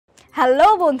Hello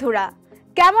বন্ধুরা,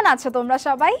 কেমন আছো তোমরা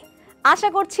সবাই? আশা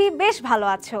করছি বেশ ভালো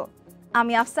আছো।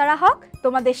 আমি আফসারা হক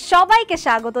তোমাদের সবাইকে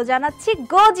স্বাগত জানাচ্ছি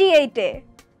GoGEE8 এ।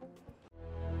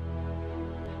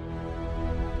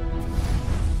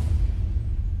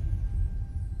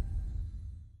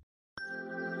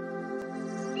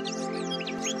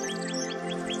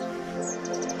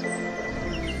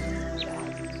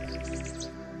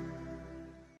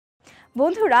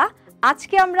 বন্ধুরা,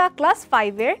 আজকে আমরা ক্লাস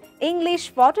 5 এর ইংলিশ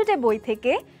ফটোটে বই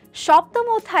থেকে সপ্তম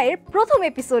অধ্যায়ের প্রথম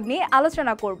এপিসোড নিয়ে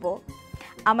আলোচনা করব।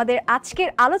 আমাদের আজকের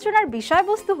আলোচনার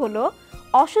বিষয়বস্তু হলো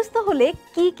অসুস্থ হলে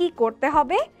কি কি করতে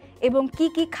হবে এবং কি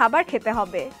কি খাবার খেতে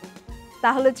হবে।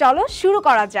 তাহলে চলো শুরু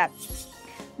করা যাক।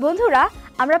 বন্ধুরা,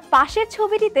 আমরা পাশের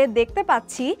ছবিটিতে দেখতে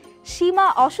পাচ্ছি সীমা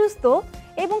অসুস্থ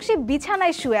এবং সে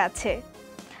বিছানায় শুয়ে আছে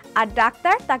আর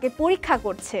ডাক্তার তাকে পরীক্ষা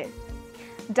করছে।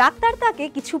 ডাক্তার তাকে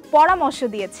কিছু পরামর্শ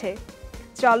দিয়েছে।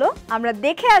 চলো আমরা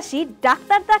দেখে আসি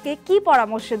ডাক্তার তাকে কি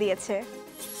পরামর্শ দিয়েছে।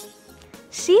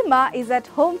 Shima is at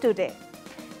home today.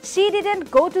 She didn't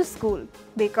go to school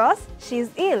because she is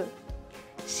ill.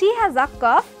 She has a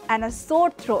cough and a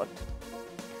sore throat.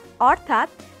 অর্থাৎ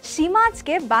সীমা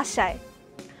আজকে বাসায়।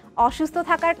 অসুস্থ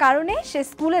থাকার কারণে সে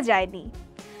স্কুলে যায়নি।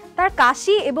 তার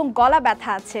কাশি এবং গলা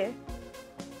ব্যথা আছে।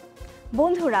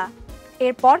 বন্ধুরা,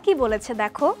 এরপর কি বলেছে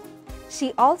দেখো। She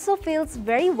also feels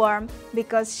very warm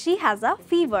because she has a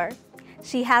fever.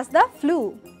 She has the flu.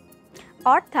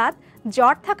 অর্থাৎ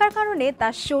জ্বর থাকার কারণে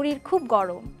তার শরীর খুব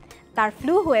গরম, তার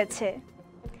ফ্লু হয়েছে।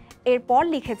 এরপর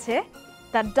লিখেছে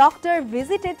The doctor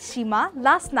visited Shima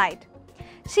last night.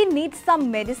 She needs some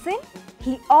medicine.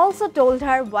 He also told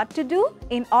her what to do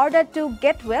in order to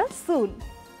get well soon.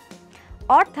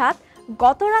 অর্থাৎ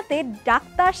গত রাতে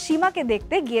ডাক্তার সীমাকে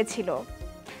দেখতে গিয়েছিল।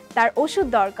 তার ওষুধ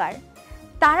দরকার।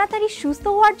 তাড়াতাড়ি সুস্থ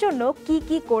হওয়ার জন্য কি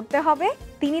কি করতে হবে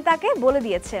তিনি তাকে বলে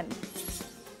দিয়েছেন।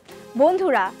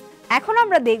 বন্ধুরা, এখন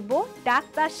আমরা দেখব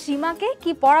ডাক্তার সীমাকে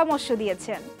কি পরামর্শ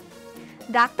দিয়েছেন।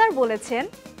 ডাক্তার বলেছেন,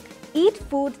 Eat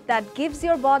food that gives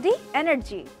your body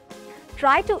energy.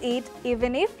 Try to eat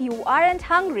even if you aren't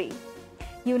hungry.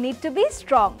 You need to be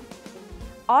strong.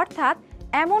 অর্থাৎ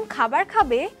এমন খাবার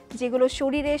খাবে যেগুলো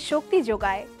শরীরে শক্তি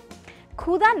যোগায়।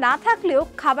 ক্ষুধা না থাকলেও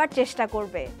খাবার চেষ্টা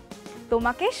করবে।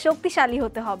 তোমাকে শক্তিশালী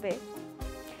হতে হবে।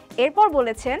 এরপর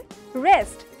বলেছেন,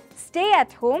 rest, stay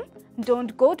at home, don't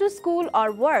go to school or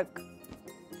work.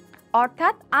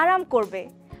 অর্থাৎ আরাম করবে,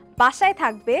 বাসায়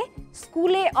থাকবে,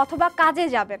 স্কুলে অথবা কাজে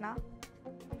যাবে না।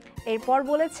 এরপর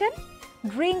বলেছেন,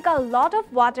 drink a lot of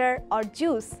water or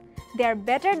juice, they R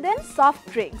better then soft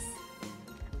drinks.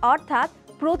 অর্থাৎ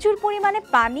প্রচুর পরিমাণে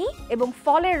পানি এবং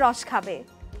ফলের রস খাবে,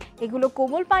 এগুলো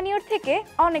কোমল পানীয়র থেকে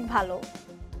অনেক ভালো।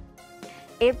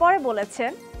 এরপরে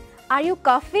বলেছেন, are you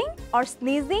কাফিং or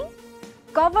sneezing,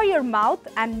 cover your mouth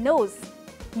and nose,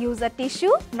 use a tissue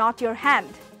not your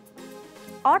hand.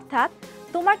 অর্থাৎ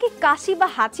তোমার কি কাশি বা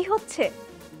হাঁচি হচ্ছে,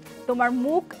 তোমার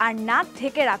মুখ আর নাক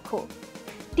ঢেকে রাখো,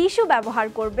 টিস্যু ব্যবহার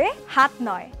করবে, হাত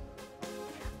নয়।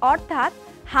 অর্থাৎ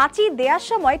হাঁচি দেওয়ার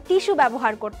সময় টিস্যু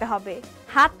ব্যবহার করতে হবে,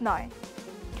 হাত নয়।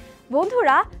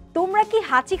 বন্ধুরা, তোমরা কি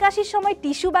হাঁচি কাশির সময়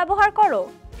টিস্যু ব্যবহার করো?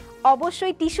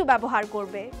 অবশ্যই টিস্যু ব্যবহার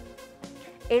করবে।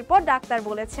 এরপর ডাক্তার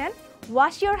বলেছেন,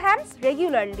 ওয়াশ ইউর হ্যান্ডস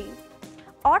রেগুলারলি,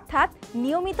 অর্থাৎ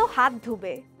নিয়মিত হাত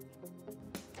ধুবে।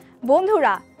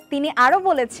 বন্ধুরা, তিনি আরও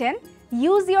বলেছেন,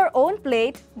 use your own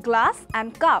plate, glass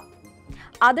and cup,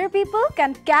 other people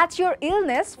can catch your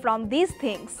illness from this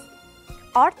things.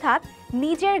 অর্থাৎ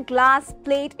নিজের গ্লাস,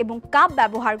 প্লেট এবং কাপ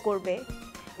ব্যবহার করবে,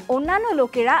 অন্যান্য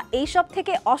লোকেরা এইসব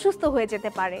থেকে অসুস্থ হয়ে যেতে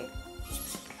পারে।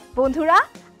 বন্ধুরা,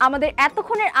 আমাদের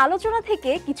এতক্ষণের আলোচনা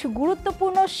থেকে কিছু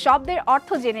গুরুত্বপূর্ণ শব্দের অর্থ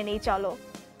জেনে নেই চলো।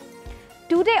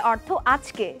 টুডে অর্থ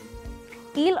আজকে,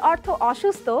 ইল অর্থ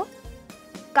অসুস্থ,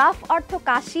 কাফ অর্থ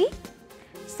কাশি,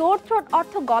 সোর থ্রোট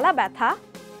অর্থ গলা ব্যথা,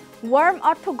 ওয়ার্ম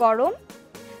অর্থ গরম,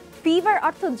 ফিভার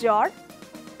অর্থ জ্বর,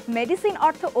 মেডিসিন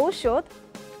অর্থ ঔষধ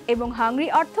এবং হাংরি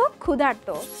অর্থ ক্ষুধার্ত।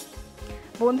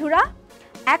 বন্ধুরা,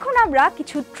 এখন আমরা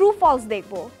কিছু ট্রু ফলস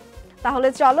দেখব। তাহলে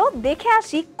চলো দেখে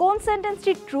আসি কোন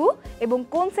সেন্টেন্সটি ট্রু এবং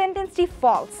কোন সেন্টেন্সটি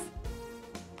ফলস।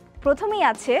 প্রথমেই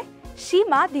আছে,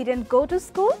 সীমা didn't go to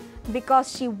school because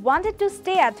she wanted to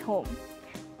stay at home.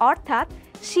 অর্থাৎ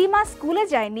সীমা স্কুলে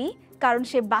যায়নি কারণ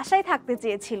সে বাসায় থাকতে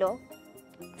চেয়েছিল।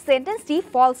 সেন্টেন্সটি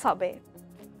ফলস হবে।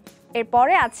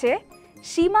 এরপরে আছে,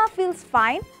 সীমা feels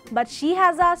fine but she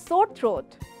has a Soar throat.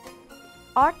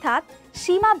 অর্থাৎ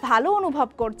সীমা ভালো অনুভব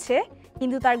করছে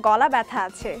কিন্তু তার গলা ব্যথা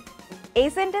আছে। এই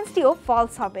সেন্টেন্সটিও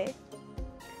ফলস হবে।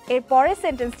 এরপরের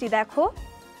সেন্টেন্সটি দেখো,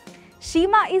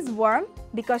 সীমা is warm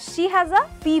because she has a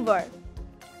fever.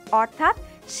 অর্থাৎ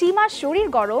সীমার শরীর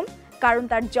গরম কারণ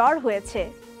তার জ্বর হয়েছে।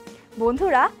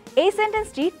 বন্ধুরা, এই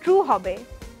সেন্টেন্সটি ট্রু হবে।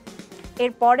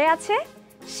 এরপরে আছে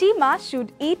সীমা should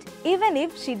eat even if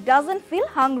she doesn't feel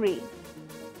hungry,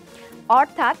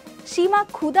 অর্থাৎ সীমা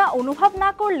ক্ষুধা অনুভব না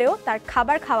করলেও তার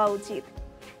খাবার খাওয়া উচিত।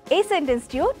 এই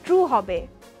সেন্টেন্সটিও ট্রু হবে।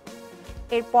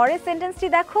 এরপরের সেন্টেন্সটি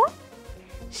দেখো,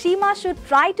 সীমা should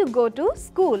try to go to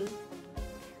school,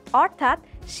 অর্থাৎ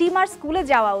সীমার স্কুলে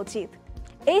যাওয়া উচিত।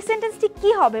 এই সেন্টেন্সটি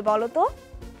কি হবে বলো তো?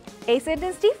 এই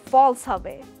সেন্টেন্সটি ফলস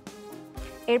হবে।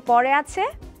 এরপরে আছে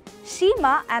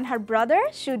সীমা and her brother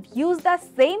should use the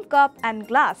same cup and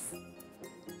glass,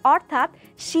 অর্থাৎ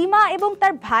সীমা এবং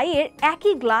তার ভাইয়ের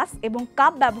একই গ্লাস এবং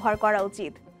কাপ ব্যবহার করা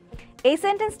উচিত। এই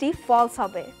সেন্টেন্সটি ফলস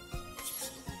হবে।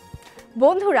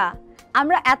 বন্ধুরা,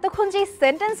 আমরা এতক্ষণ যে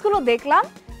সেন্টেন্সগুলো দেখলাম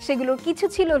সেগুলোর কিছু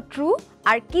ছিল ট্রু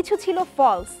আর কিছু ছিল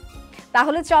ফলস।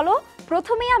 তাহলে চলো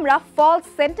প্রথমেই আমরা ফলস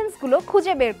সেন্টেন্সগুলো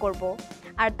খুঁজে বের করব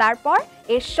আর তারপর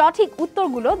এর সঠিক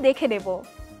উত্তরগুলো দেখে নেব।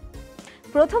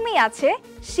 প্রথমেই আছে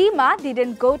সীমা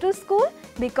didn't go to school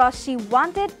because she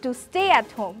wanted to stay at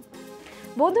home.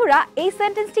 বন্ধুরা, এই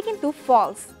সেন্টেন্সটি কিন্তু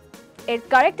ফলস। এর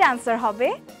কারেক্ট অ্যান্সার হবে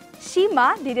সীমা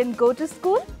didn't go to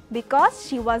school because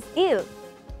she was ইল,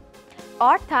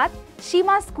 অর্থাৎ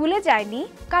সীমা স্কুলে যায়নি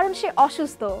কারণ সে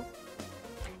অসুস্থ।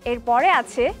 এরপরে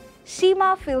আছে সীমা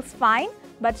feels fine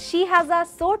but she has a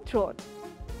Soar throat.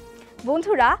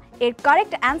 বন্ধুরা, এর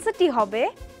কারেক্ট অ্যান্সারটি হবে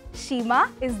সীমা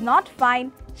is not fine,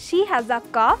 she has a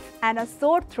calf and a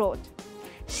Soar throat.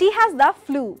 She has the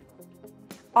flu,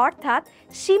 অর্থাৎ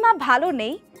সীমা ভালো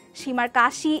নেই, সীমার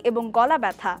কাশি এবং গলা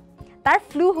ব্যথা, তার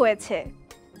ফ্লু হয়েছে।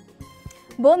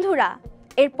 বন্ধুরা,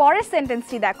 এর পরের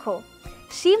সেন্টেন্সটি দেখো,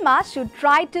 সীমা should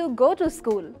try to go to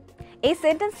school. এই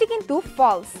সেন্টেন্সটি কিন্তু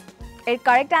ফলস। এর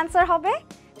কারেক্ট অ্যান্সার হবে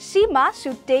সীমা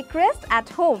should take rest at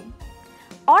home,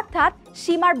 অর্থাৎ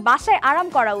সীমার বাসায় আরাম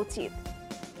করা উচিত।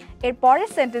 এর পরের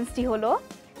সেন্টেন্সটি হলো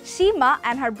সীমা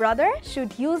and her brother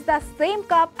should use the same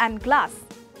cup and glass.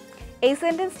 এই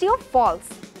সেন্টেন্সটিও ফলস।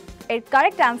 এর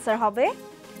কারেক্ট অ্যান্সার হবে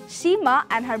সীমা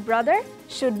and her brother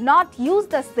should not use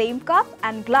the same cup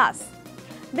and glass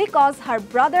because her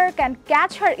brother can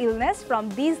catch her illness from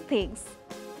these things,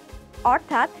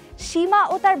 অর্থাৎ সীমা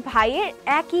ও তার ভাইয়ের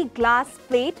একই glass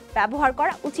plate ব্যবহার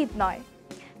করা উচিত নয়,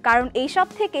 কারণ এইসব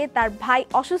থেকে তার ভাই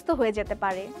অসুস্থ হয়ে যেতে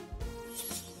পারে।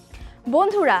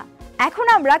 বন্ধুরা, এখন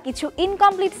আমরা কিছু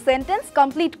ইনকমপ্লিট সেন্টেন্স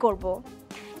কমপ্লিট করব।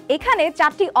 এখানে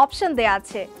 4টি অপশন দেয়া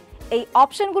আছে। এই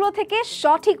অপশনগুলো থেকে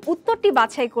সঠিক উত্তরটি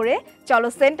বাছাই করে চলো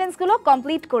সেন্টেন্সগুলো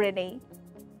কমপ্লিট করে নেই।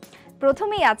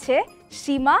 প্রথমেই আছে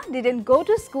সীমা didn't go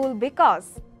to school because,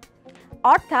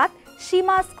 অর্থাৎ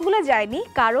সীমা স্কুলে যায়নি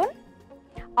কারণ।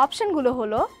 অপশনগুলো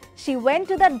হলো she went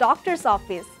to the doctors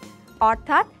office,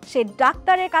 অর্থাৎ সে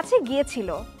ডাক্তারের কাছে গিয়েছিল।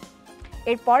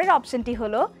 এর পরের অপশনটি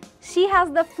হলো শি হ্যাজ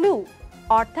দ্য ফ্লু,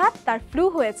 অর্থাৎ তার ফ্লু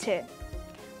হয়েছে।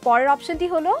 পরের অপশনটি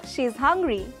হলো শি ইজ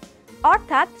হাংরি,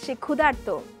 অর্থাৎ সে ক্ষুধার্ত।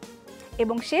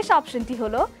 এবং শেষ অপশনটি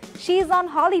হলো শি ইজ অন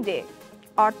হলিডে,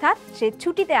 অর্থাৎ সে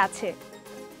ছুটিতে আছে।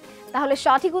 তাহলে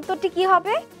সঠিক উত্তরটি কি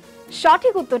হবে?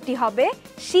 সঠিক উত্তরটি হবে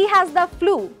শি হ্যাজ দ্য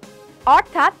ফ্লু,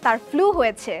 অর্থাৎ তার ফ্লু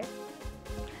হয়েছে।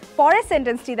 পরের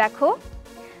সেন্টেন্সটি দেখো,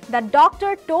 the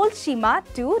doctor told Seema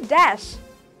to dash,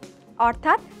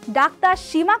 অর্থাৎ ডাক্তার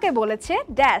সীমাকে বলেছে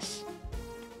ড্যাশ।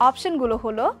 অপশনগুলো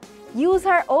হলো use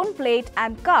her own plate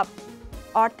and cup,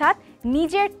 অর্থাৎ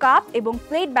নিজের কাপ এবং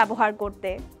প্লেট ব্যবহার করতে।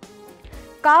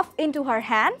 কাফ ইনটু হার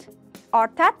হ্যান্ড,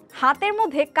 অর্থাৎ হাতের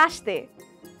মধ্যে কাশতে।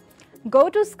 গো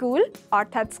টু স্কুল,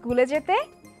 অর্থাৎ স্কুলে যেতে।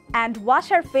 And wash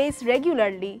her face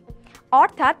regularly,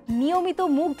 অর্থাৎ নিয়মিত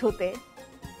মুখ ধুতে।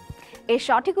 এর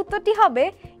সঠিক উত্তরটি হবে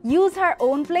use her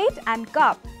own plate and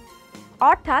cup,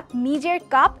 অর্থাৎ নিজের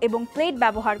কাপ এবং প্লেট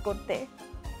ব্যবহার করতে।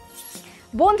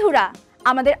 বন্ধুরা,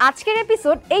 আমাদের আজকের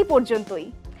এপিসোড এই পর্যন্তই।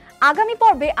 আগামী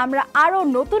পর্বে আমরা আরও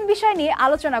নতুন বিষয় নিয়ে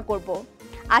আলোচনা করব।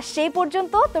 আর সেই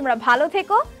পর্যন্ত তোমরা ভালো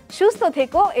থেকো, সুস্থ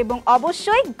থেকো এবং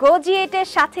অবশ্যই GoGEE8 এর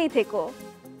সাথেই থেকো।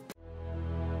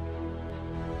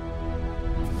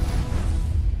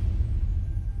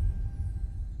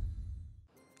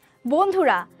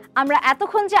 বন্ধুরা, আমরা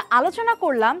এতক্ষণ যে আলোচনা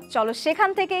করলাম চলো সেখান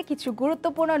থেকে কিছু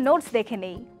গুরুত্বপূর্ণ নোটস দেখে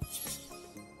নেই।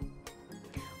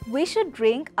 We should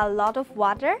drink a lot of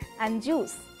water and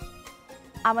juice.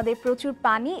 আমাদের প্রচুর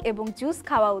পানি এবং জুস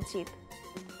খাওয়া উচিত।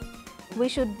 We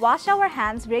should wash our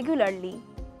hands regularly.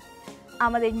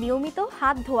 আমাদের নিয়মিত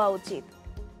হাত ধোয়া উচিত।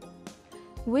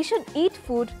 We should eat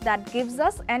food that gives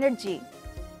us energy.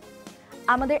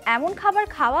 আমাদের এমন খাবার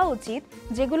খাওয়া উচিত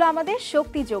যেগুলো আমাদের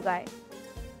শক্তি যোগায়।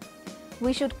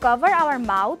 We should cover our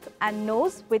mouth and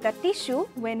nose with a tissue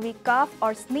when we cough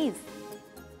or sneeze.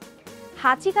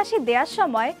 হাঁচি কাশি দেওয়ার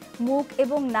সময় মুখ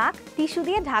এবং নাক টিস্যু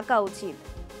দিয়ে ঢাকা উচিত।